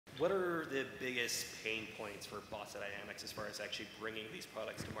what are the biggest pain points for Boston Dynamics as far as actually bringing these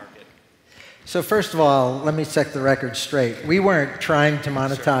products to market? So first of all, let me set the record straight. We weren't trying to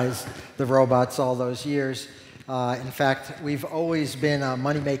monetize the robots all those years. In fact, we've always been a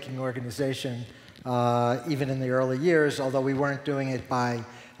money-making organization, even in the early years, although we weren't doing it by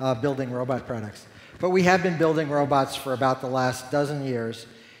building robot products. But we have been building robots for about the last dozen years,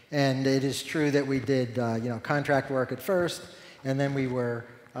 and it is true that we did contract work at first, and then we were,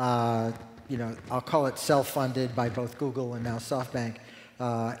 I'll call it self-funded by both Google and now SoftBank.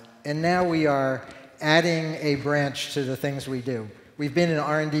 And now we are adding a branch to the things we do. We've been an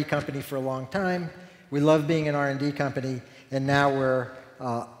R&D company for a long time. We love being an R&D company, and now we're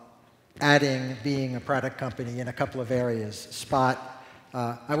adding being a product company in a couple of areas. Spot.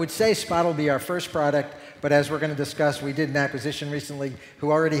 I would say Spot will be our first product, but as we're going to discuss, we did an acquisition recently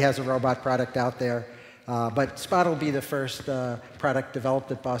who already has a robot product out there. But Spot will be the first product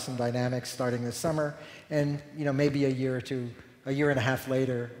developed at Boston Dynamics starting this summer, and maybe a year and a half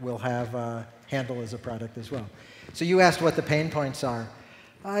later, we'll have Handle as a product as well. So you asked what the pain points are.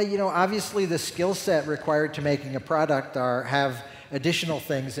 Obviously the skill set required to making a product have additional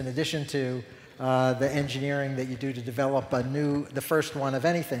things in addition to the engineering that you do to develop the first one of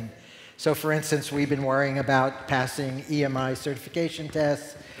anything. So for instance, we've been worrying about passing EMI certification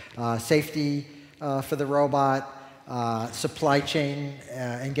tests, safety for the robot, supply chain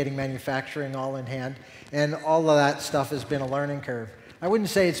and getting manufacturing all in hand. And all of that stuff has been a learning curve. I wouldn't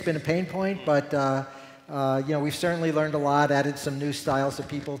say it's been a pain point, but we've certainly learned a lot, added some new styles of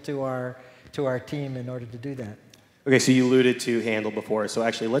people to our team in order to do that. Okay, so you alluded to Handle before, so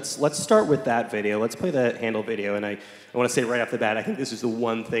actually let's start with that video. Let's play the Handle video, and I want to say right off the bat, I think this is the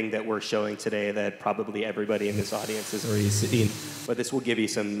one thing that we're showing today that probably everybody in this audience has already seen, but this will give you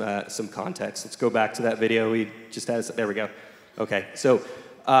some context. Let's go back to that video. There we go. Okay, so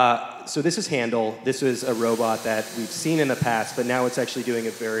this is Handle. This is a robot that we've seen in the past, but now it's actually doing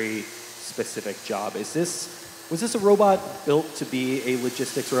a very specific job. Was this a robot built to be a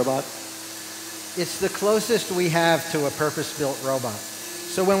logistics robot? It's the closest we have to a purpose-built robot.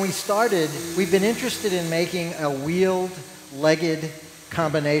 So when we started, we've been interested in making a wheeled, legged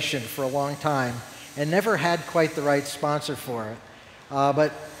combination for a long time and never had quite the right sponsor for it.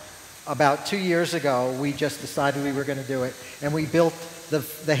 But about 2 years ago, we just decided we were going to do it, and we built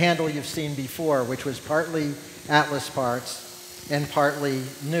the Handle you've seen before, which was partly Atlas parts and partly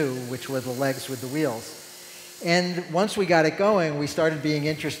new, which were the legs with the wheels. And once we got it going, we started being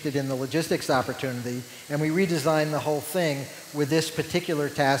interested in the logistics opportunity, and we redesigned the whole thing with this particular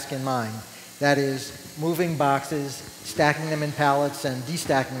task in mind. That is, moving boxes, stacking them in pallets, and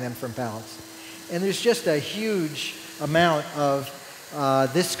destacking them from pallets. And there's just a huge amount of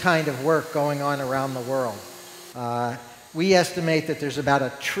this kind of work going on around the world. We estimate that there's about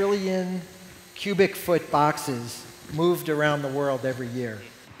 1 trillion cubic foot boxes moved around the world every year.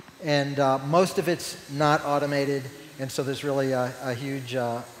 And most of it's not automated, and so there's really a huge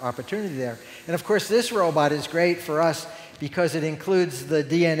opportunity there. And of course, this robot is great for us because it includes the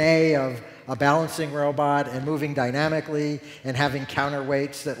DNA of a balancing robot and moving dynamically and having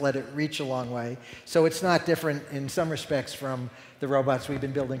counterweights that let it reach a long way. So it's not different in some respects from the robots we've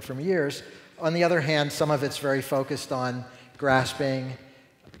been building for years. On the other hand, some of it's very focused on grasping,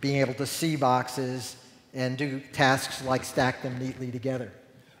 being able to see boxes, and do tasks like stack them neatly together.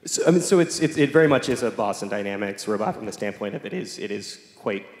 So, it very much is a Boston Dynamics robot from the standpoint of it is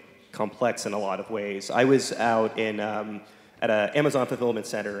quite complex in a lot of ways. I was out at an Amazon fulfillment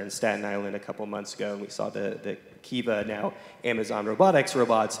center in Staten Island a couple months ago, and we saw the Kiva, now Amazon Robotics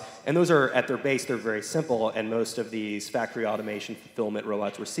robots, and those are, at their base, they're very simple, and most of these factory automation fulfillment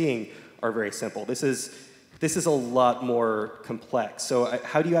robots we're seeing are very simple. This is a lot more complex. So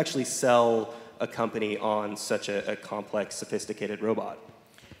how do you actually sell a company on such a complex, sophisticated robot?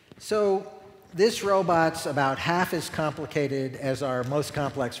 So this robot's about half as complicated as our most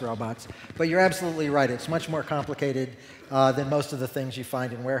complex robots, but you're absolutely right. It's much more complicated than most of the things you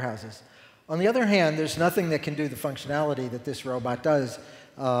find in warehouses. On the other hand, there's nothing that can do the functionality that this robot does,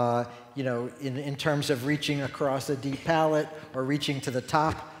 in terms of reaching across a deep pallet or reaching to the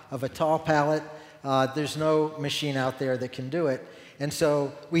top of a tall pallet. There's no machine out there that can do it. And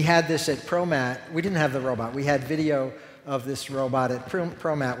so we had this at ProMat. We didn't have the robot. We had video of this robot at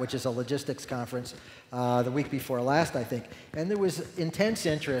ProMat, which is a logistics conference, the week before last, I think. And there was intense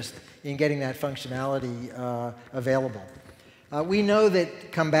interest in getting that functionality available. We know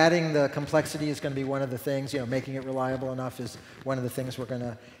that combating the complexity is going to be one of the things, making it reliable enough is one of the things we're going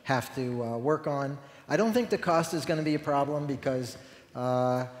to have to work on. I don't think the cost is going to be a problem because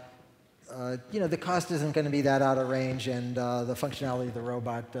the cost isn't going to be that out of range, and the functionality of the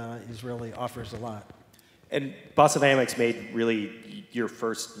robot really offers a lot. And Boston Dynamics made really your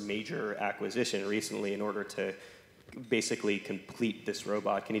first major acquisition recently in order to basically complete this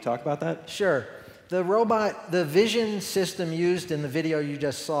robot. Can you talk about that? Sure. The vision system used in the video you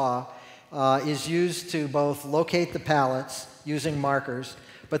just saw is used to both locate the pallets using markers,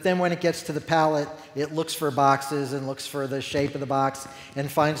 but then when it gets to the pallet, it looks for boxes and looks for the shape of the box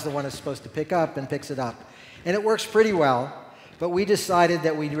and finds the one it's supposed to pick up and picks it up. And it works pretty well, but we decided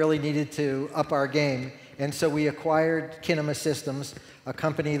that we really needed to up our game, and so we acquired Kinema Systems, a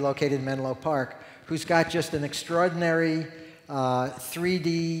company located in Menlo Park, who's got just an extraordinary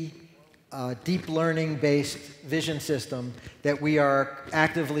 3D deep learning-based vision system that we are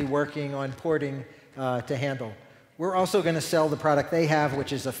actively working on porting to handle. We're also going to sell the product they have,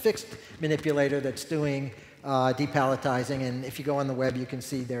 which is a fixed manipulator that's doing depalletizing. And if you go on the web, you can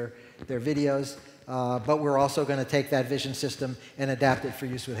see their videos. But we're also going to take that vision system and adapt it for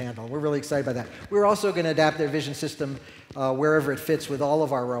use with handle. We're really excited by that. We're also going to adapt their vision system wherever it fits with all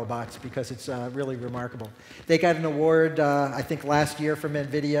of our robots because it's really remarkable. They got an award, I think, last year from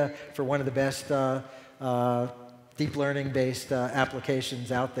NVIDIA for one of the best deep learning-based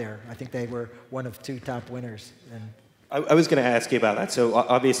applications out there. I think they were one of 2 top winners. And I was going to ask you about that. So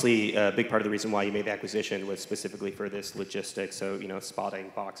obviously, a big part of the reason why you made the acquisition was specifically for this logistics. So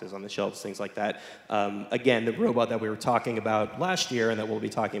spotting boxes on the shelves, things like that. Again, the robot that we were talking about last year and that we'll be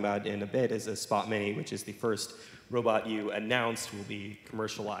talking about in a bit is a SpotMini, which is the first robot you announced will be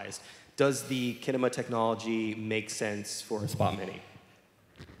commercialized. Does the Kinema technology make sense for a SpotMini?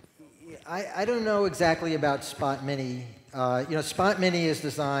 I don't know exactly about SpotMini. SpotMini is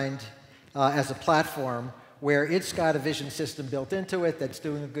designed as a platform where it's got a vision system built into it that's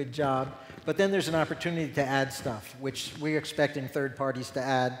doing a good job, but then there's an opportunity to add stuff, which we're expecting third parties to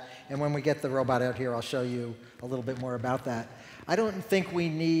add, and when we get the robot out here, I'll show you a little bit more about that. I don't think we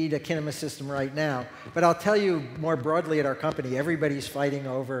need a Kinema system right now, but I'll tell you more broadly at our company, everybody's fighting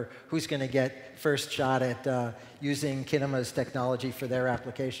over who's going to get first shot at using Kinema's technology for their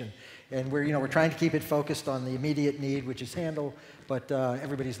application. And we're trying to keep it focused on the immediate need, which is handle, but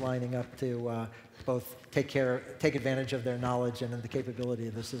everybody's lining up to both take advantage of their knowledge and the capability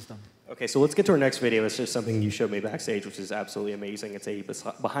of the system. Okay, so let's get to our next video. It's just something you showed me backstage, which is absolutely amazing. It's a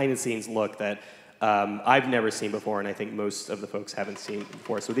behind-the-scenes look that I've never seen before, and I think most of the folks haven't seen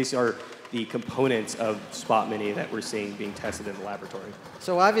before. So these are the components of SpotMini that we're seeing being tested in the laboratory.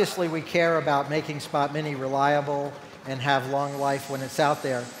 So obviously we care about making SpotMini reliable and have long life when it's out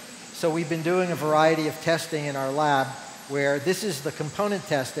there. So we've been doing a variety of testing in our lab where this is the component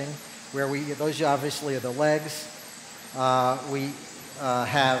testing, where those obviously are the legs. We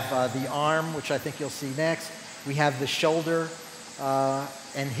have the arm, which I think you'll see next. We have the shoulder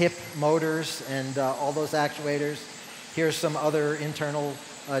and hip motors and all those actuators. Here's some other internal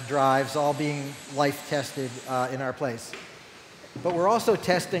drives, all being life tested in our place. But we're also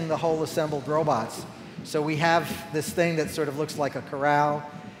testing the whole assembled robots. So we have this thing that sort of looks like a corral,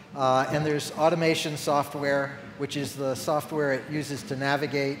 and there's automation software, which is the software it uses to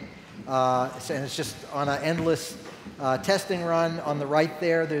navigate. And it's just on an endless testing run. On the right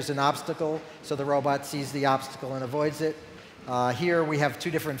there's an obstacle, so the robot sees the obstacle and avoids it. Here we have 2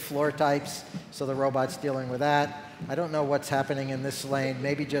 different floor types, so the robot's dealing with that. I don't know what's happening in this lane,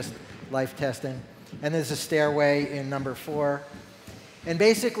 maybe just life testing. And there's a stairway in number 4. And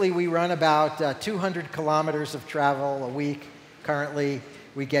basically we run about 200 kilometers of travel a week. Currently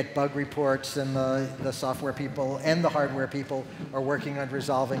we get bug reports, and the software people and the hardware people are working on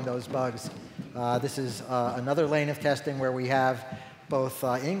resolving those bugs. This is another lane of testing where we have both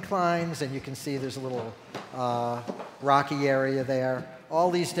inclines, and you can see there's a little rocky area there.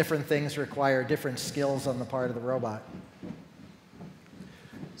 All these different things require different skills on the part of the robot.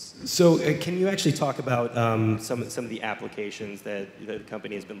 So can you actually talk about some of the applications that the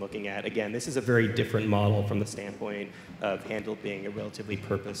company has been looking at? Again, this is a very different model from the standpoint of Handle being a relatively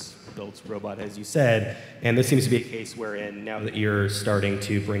purpose-built robot, as you said. And this seems to be a case wherein now that you're starting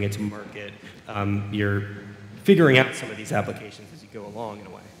to bring it to market, you're figuring out some of these applications as you go along in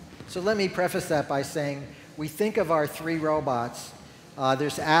a way. So let me preface that by saying we think of our 3 robots.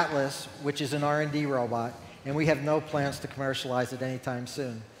 There's Atlas, which is an R&D robot, and we have no plans to commercialize it anytime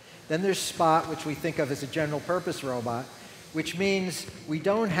soon. Then there's Spot, which we think of as a general purpose robot, which means we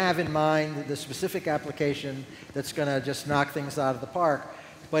don't have in mind the specific application that's going to just knock things out of the park,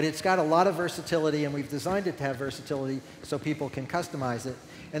 but it's got a lot of versatility, and we've designed it to have versatility so people can customize it.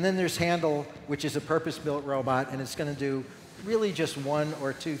 And then there's Handle, which is a purpose-built robot, and it's going to do really just 1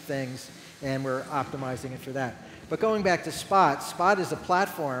 or 2 things, and we're optimizing it for that. But going back to Spot, Spot is a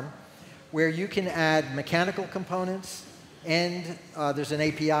platform where you can add mechanical components, and there's an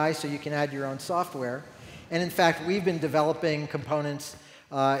API, so you can add your own software. And in fact, we've been developing components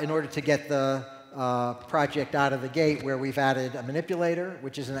in order to get the project out of the gate, where we've added a manipulator,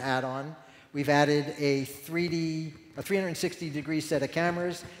 which is an add-on. We've added a 360-degree set of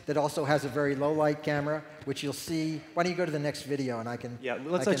cameras that also has a very low-light camera, which you'll see. Why don't you go to the next video, and I can. Yeah,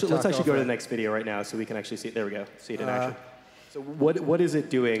 let's actually go to the next video right now, so we can actually see it. There we go. See it in action. So what is it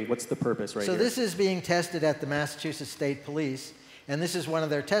doing? What's the purpose right here? So this is being tested at the Massachusetts State Police, and this is one of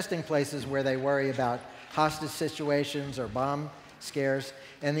their testing places where they worry about hostage situations or bomb scares.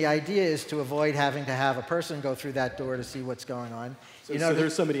 And the idea is to avoid having to have a person go through that door to see what's going on. So, so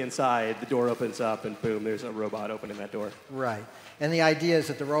there's somebody inside, the door opens up, and boom, there's a robot opening that door. Right. And the idea is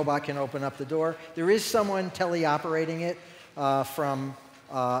that the robot can open up the door. There is someone teleoperating it from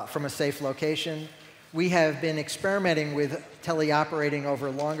a safe location. We have been experimenting with teleoperating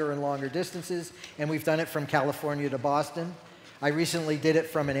over longer and longer distances, and we've done it from California to Boston. I recently did it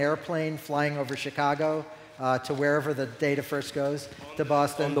from an airplane flying over Chicago to wherever the data first goes, to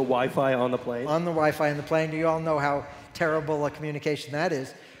Boston. On the Wi-Fi on the plane? On the Wi-Fi on the plane. You all know how terrible a communication that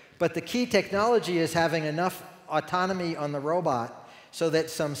is. But the key technology is having enough autonomy on the robot so that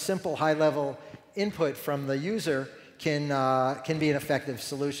some simple high-level input from the user can be an effective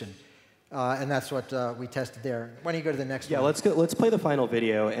solution. And that's what we tested there. Why don't you go to the next one? Yeah, let's play the final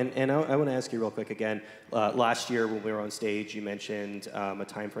video. And I want to ask you real quick again. Last year when we were on stage, you mentioned a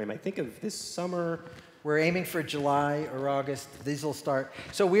time frame, I think of this summer. We're aiming for July or August. These will start.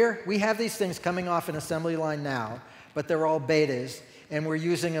 So we have these things coming off an assembly line now, but they're all betas, and we're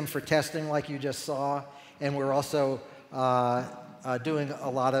using them for testing like you just saw, and we're also doing a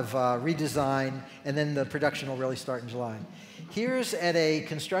lot of redesign, and then the production will really start in July. Here's at a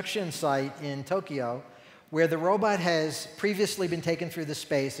construction site in Tokyo where the robot has previously been taken through the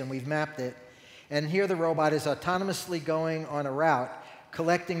space, and we've mapped it. And here the robot is autonomously going on a route,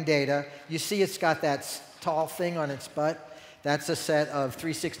 collecting data. You see it's got that tall thing on its butt. That's a set of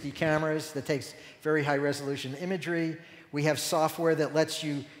 360 cameras that takes very high-resolution imagery. We have software that lets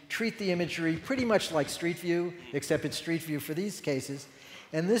you treat the imagery pretty much like Street View, except it's Street View for these cases.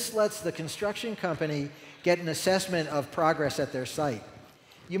 And this lets the construction company get an assessment of progress at their site.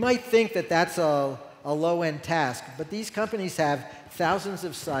 You might think that that's a low-end task, but these companies have thousands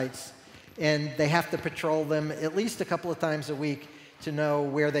of sites, and they have to patrol them at least a couple of times a week to know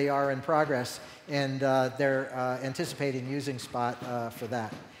where they are in progress, and they're anticipating using Spot for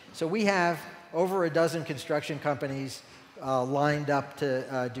that. So we have over a dozen construction companies lined up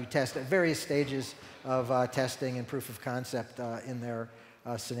to do tests at various stages of testing and proof of concept in their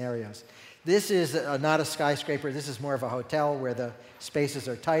scenarios. This is not a skyscraper. This is more of a hotel where the spaces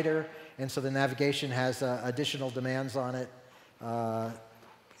are tighter, and so the navigation has additional demands on it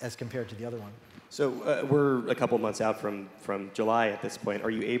as compared to the other one. So we're a couple months out from July at this point.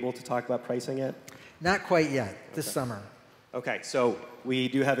 Are you able to talk about pricing yet? Not quite yet. This summer. Okay, so we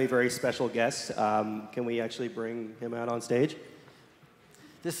do have a very special guest. Can we actually bring him out on stage?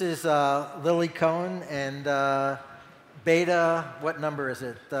 This is Lily Cohen and beta, what number is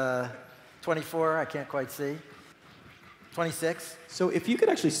it? 24, I can't quite see. 26? So if you could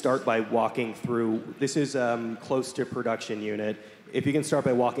actually start by walking through, this is close to production unit. If you can start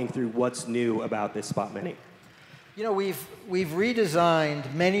by walking through what's new about this SpotMini. You know, we've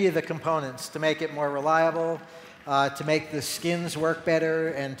redesigned many of the components to make it more reliable, to make the skins work better,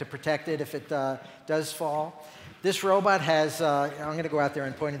 and to protect it if it does fall. This robot has, I'm going to go out there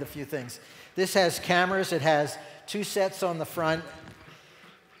and point at a few things. This has cameras. It has 2 sets on the front,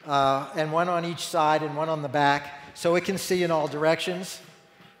 and 1 on each side and 1 on the back, so it can see in all directions.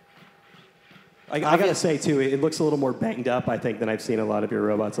 I got to say, too, it looks a little more banged up, I think, than I've seen a lot of your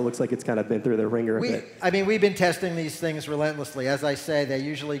robots. It looks like it's kind of been through the ringer a bit. I mean, we've been testing these things relentlessly. As I say, they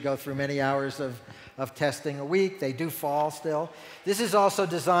usually go through many hours of testing a week. They do fall still. This is also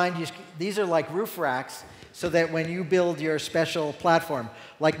designed, these are like roof racks, so that when you build your special platform,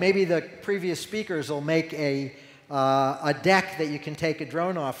 like maybe the previous speakers will make a deck that you can take a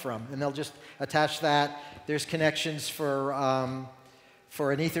drone off from, and they'll just attach that. There's connections for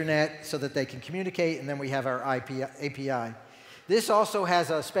an Ethernet so that they can communicate, and then we have our API. This also has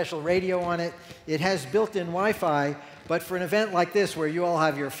a special radio on it. It has built-in Wi-Fi, but for an event like this where you all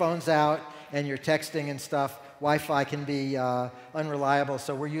have your phones out and you're texting and stuff, Wi-Fi can be unreliable,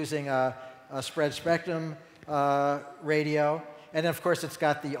 so we're using a spread spectrum radio. And of course, it's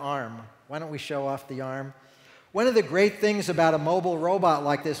got the arm. Why don't we show off the arm? One of the great things about a mobile robot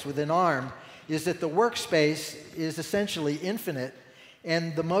like this with an arm is that the workspace is essentially infinite,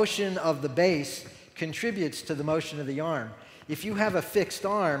 and the motion of the base contributes to the motion of the arm. If you have a fixed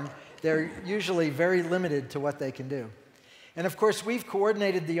arm, they're usually very limited to what they can do. And of course, we've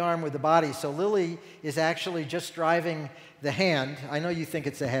coordinated the arm with the body, so Lily is actually just driving the hand. I know you think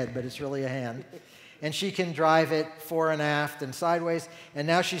it's a head, but it's really a hand. And she can drive it fore and aft and sideways, and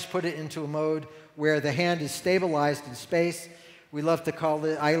now she's put it into a mode where the hand is stabilized in space. I love to call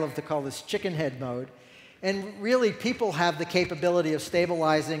this Chickenhead Mode. And really, people have the capability of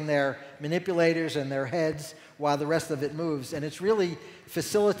stabilizing their manipulators and their heads while the rest of it moves. And it really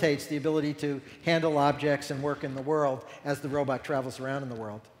facilitates the ability to handle objects and work in the world as the robot travels around in the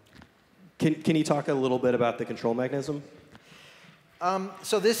world. Can you talk a little bit about the control mechanism?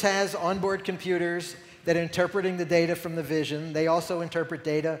 So this has onboard computers that are interpreting the data from the vision. They also interpret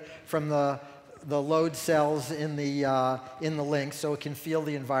data from the load cells in the link, so it can feel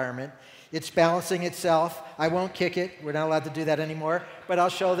the environment. It's balancing itself. I won't kick it. We're not allowed to do that anymore. But I'll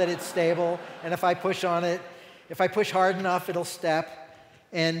show that it's stable. And if I push on it, if I push hard enough, it'll step.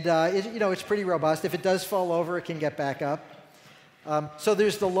 And it's pretty robust. If it does fall over, it can get back up. So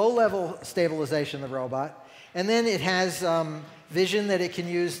there's the low-level stabilization of the robot. And then it has vision that it can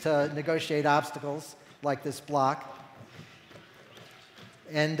use to negotiate obstacles, like this block.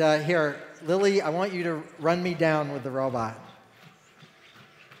 And here, Lily, I want you to run me down with the robot.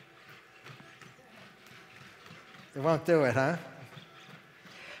 It won't do it, huh?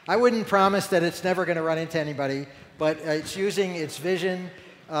 I wouldn't promise that it's never going to run into anybody, but it's using its vision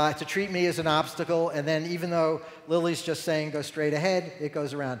to treat me as an obstacle, and then even though Lily's just saying go straight ahead, it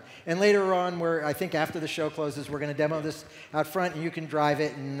goes around. And later on, I think after the show closes, we're going to demo this out front, and you can drive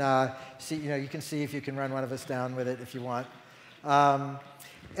it and see. You can see if you can run one of us down with it if you want. And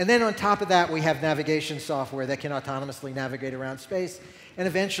then on top of that, we have navigation software that can autonomously navigate around space, and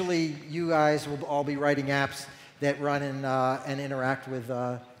eventually, you guys will all be writing apps that run and interact with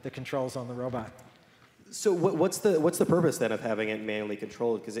the controls on the robot. So what's the purpose then of having it manually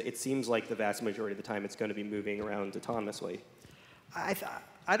controlled? Because it seems like the vast majority of the time it's going to be moving around autonomously.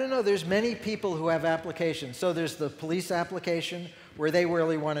 I don't know. There's many people who have applications. So there's the police application where they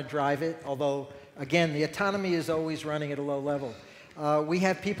really want to drive it, although, again, the autonomy is always running at a low level. We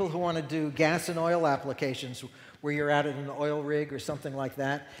have people who want to do gas and oil applications where you're out at an oil rig or something like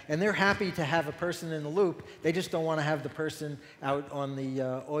that, and they're happy to have a person in the loop. They just don't want to have the person out on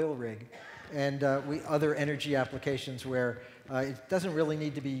the oil rig. And other energy applications where it doesn't really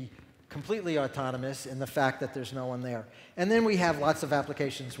need to be completely autonomous in the fact that there's no one there. And then we have lots of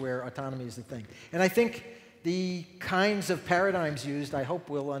applications where autonomy is the thing. And I think the kinds of paradigms used, I hope,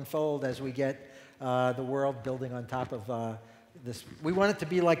 will unfold as we get the world building on top of this. We want it to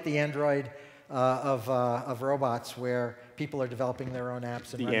be like the Android of robots, where people are developing their own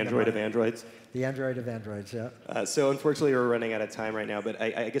apps. And the Android of androids? The Android of androids, yeah. So unfortunately, we're running out of time right now, but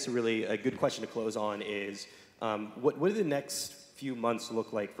I guess a good question to close on is, what do the next few months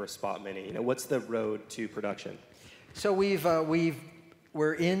look like for SpotMini? What's the road to production? So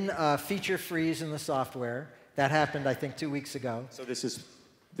we're in feature freeze in the software. That happened, I think, 2 weeks ago. So this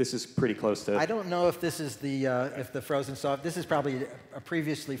is pretty close to... I don't know if this is if the frozen soft. This is probably a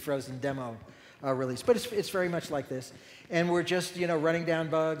previously frozen demo release, but it's very much like this. And we're just running down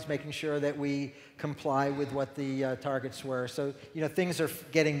bugs, making sure that we comply with what the targets were. So things are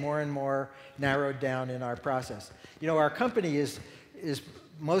getting more and more narrowed down in our process. Our company is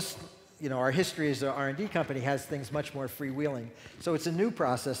most. Our history as an R&D company has things much more freewheeling. So it's a new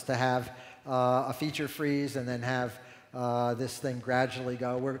process to have a feature freeze and then have this thing gradually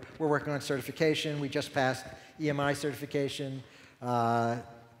go. We're working on certification. We just passed EMI certification.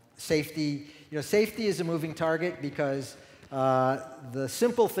 Safety. Safety is a moving target because the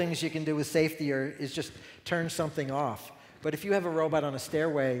simple things you can do with safety is just turn something off. But if you have a robot on a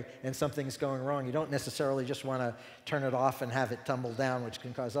stairway and something's going wrong, you don't necessarily just want to turn it off and have it tumble down, which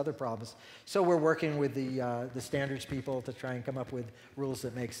can cause other problems. So we're working with the standards people to try and come up with rules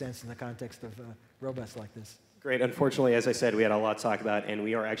that make sense in the context of robots like this. Great. Unfortunately, as I said, we had a lot to talk about, and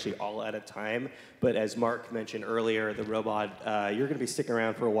we are actually all out of time. But as Marc mentioned earlier, the robot, you're going to be sticking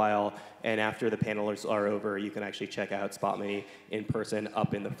around for a while, and after the panels are over, you can actually check out SpotMini in person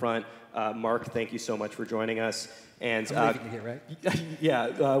up in the front. Marc, thank you so much for joining us. And I'm leaving you here, right?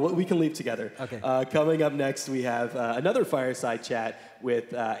 Yeah, we can leave together. Okay. Coming up next, we have another fireside chat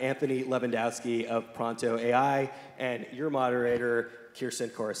with Anthony Lewandowski of Pronto AI and your moderator, Kirsten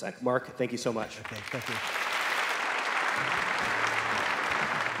Korosek. Marc, thank you so much. Okay, thank you.